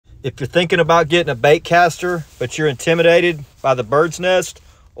If you're thinking about getting a bait caster, but you're intimidated by the bird's nest,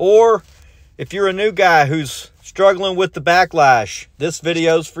 or if you're a new guy who's struggling with the backlash, this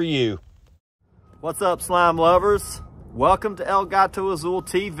video's for you. What's up, slime lovers? Welcome to El Gato Azul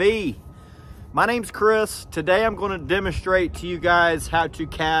TV. My name's Chris. Today I'm going to demonstrate to you guys how to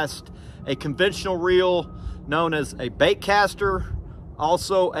cast a conventional reel known as a bait caster,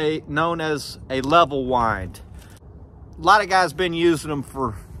 also known as a level wind. A lot of guys been using them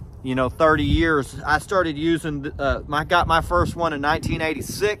for 30 years. I started using, I got my first one in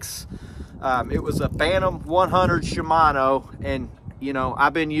 1986. It was a Phantom 100 Shimano, and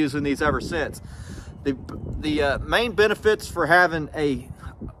I've been using these ever since. The main benefits for having a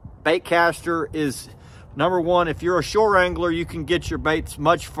bait caster is, number one, if you're a shore angler, you can get your baits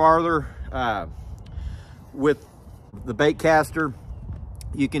much farther with the bait caster.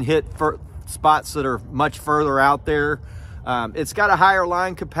 You can hit spots that are much further out there. It's got a higher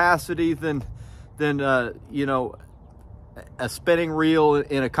line capacity than a spinning reel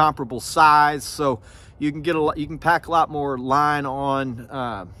in a comparable size, so you can pack a lot more line on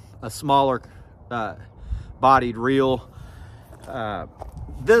a smaller bodied reel.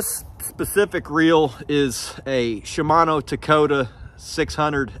 This specific reel is a Shimano Dakota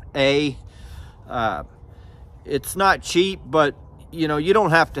 600A. It's not cheap, but you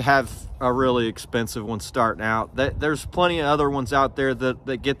don't have to have a really expensive one starting out. There's plenty of other ones out there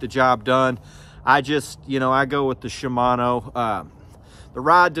that get the job done. I just, I go with the Shimano. The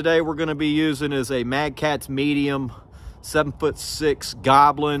rod today we're going to be using is a Mad Catz medium 7'6"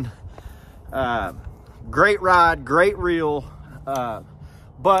 Goblin. Great rod, great reel.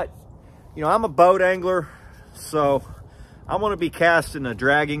 But I'm a boat angler, so I'm going to be casting a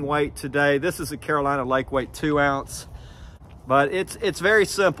dragging weight today. This is a Carolina Lake weight 2 ounce. But it's very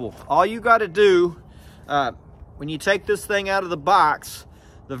simple. All you got to do when you take this thing out of the box,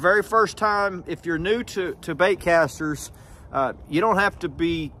 the very first time, if you're new to bait casters, you don't have to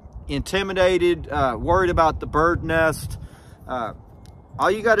be intimidated, worried about the bird nest. All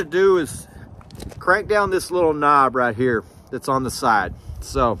you got to do is crank down this little knob right here that's on the side.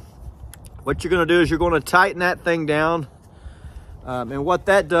 So what you're going to do is you're going to tighten that thing down. And what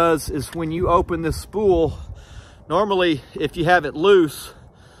that does is when you open this spool, normally, if you have it loose,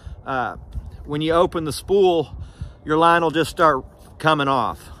 when you open the spool, your line will just start coming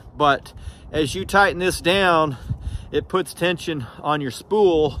off. But as you tighten this down, it puts tension on your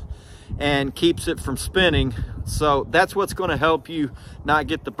spool and keeps it from spinning. So that's what's going to help you not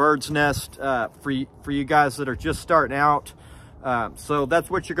get the bird's nest for you guys that are just starting out. So that's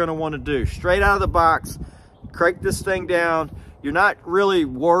what you're going to want to do. Straight out of the box, crank this thing down. You're not really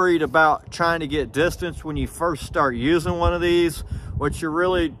worried about trying to get distance when you first start using one of these. What you're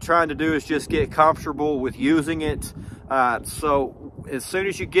really trying to do is just get comfortable with using it. So as soon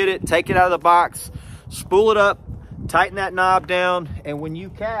as you get it, take it out of the box, spool it up, tighten that knob down, and when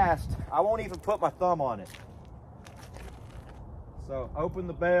you cast, I won't even put my thumb on it. So open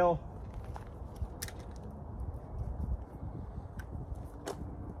the bail.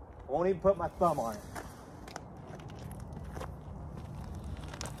 I won't even put my thumb on it.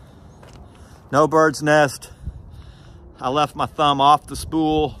 No bird's nest. I left my thumb off the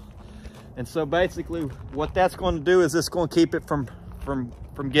spool. And so basically what that's going to do is it's going to keep it from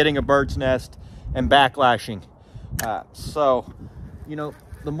getting a bird's nest and backlashing. So,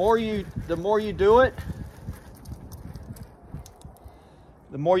 the more you do it,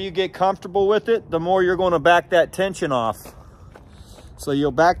 the more you get comfortable with it, the more you're going to back that tension off. So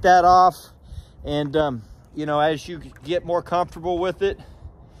you'll back that off, and as you get more comfortable with it,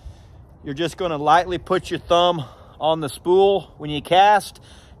 you're just going to lightly put your thumb on the spool when you cast.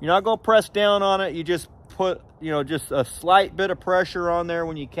 You're not going to press down on it. You just put, just a slight bit of pressure on there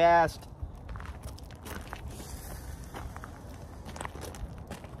when you cast.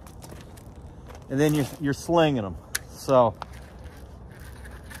 And then you're slinging them. So,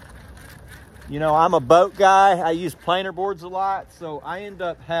 I'm a boat guy. I use planer boards a lot. So I end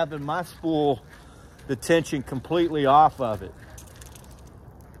up having my spool, the tension completely off of it.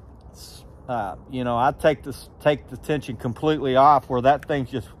 I take the tension completely off where that thing's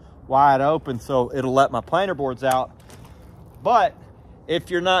just wide open, so it'll let my planer boards out. But if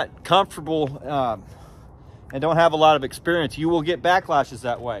you're not comfortable and don't have a lot of experience, you will get backlashes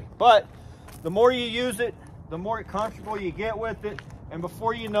that way. But the more you use it, the more comfortable you get with it, and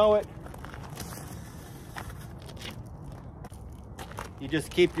before you know it, you just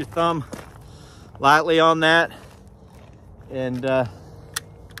keep your thumb lightly on that, and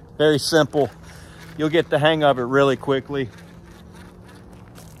very simple. You'll get the hang of it really quickly.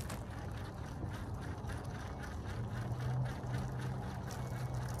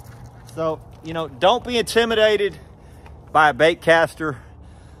 So, you know, don't be intimidated by a bait caster.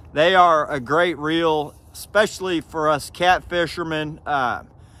 They are a great reel, especially for us cat fishermen.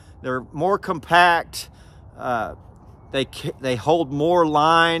 They're more compact. They hold more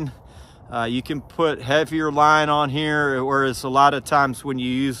line. You can put heavier line on here, whereas a lot of times when you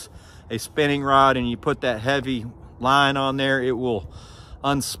use a spinning rod and you put that heavy line on there, it will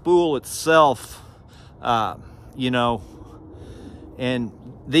unspool itself, you know, and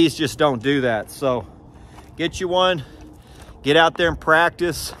these just don't do that. So get you one, get out there and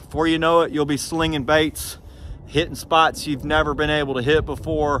practice. Before you know it, you'll be slinging baits, hitting spots you've never been able to hit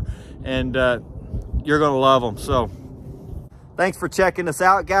before, and you're gonna love them. So thanks for checking us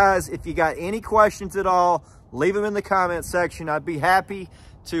out, guys. If you got any questions at all, leave them in the comment section. I'd be happy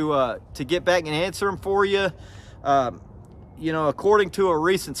to get back and answer them for you. You know, according to a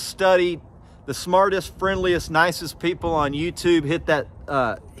recent study, the smartest, friendliest, nicest people on YouTube hit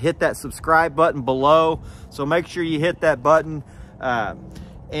that subscribe button below. So make sure you hit that button,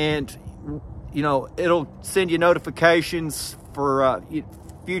 and you know, it'll send you notifications for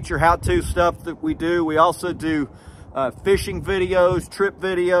future how-to stuff that we do. We also do fishing videos, trip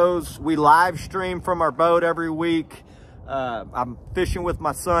videos. We live stream from our boat every week. I'm fishing with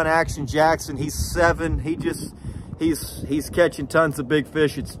my son, Action Jackson. He's 7. He's catching tons of big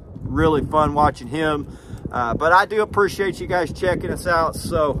fish. It's really fun watching him. But I do appreciate you guys checking us out.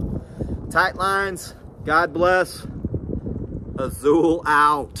 So tight lines, God bless. Azul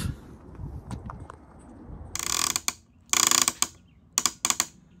out.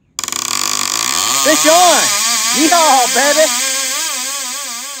 Fish on. Yeehaw, baby.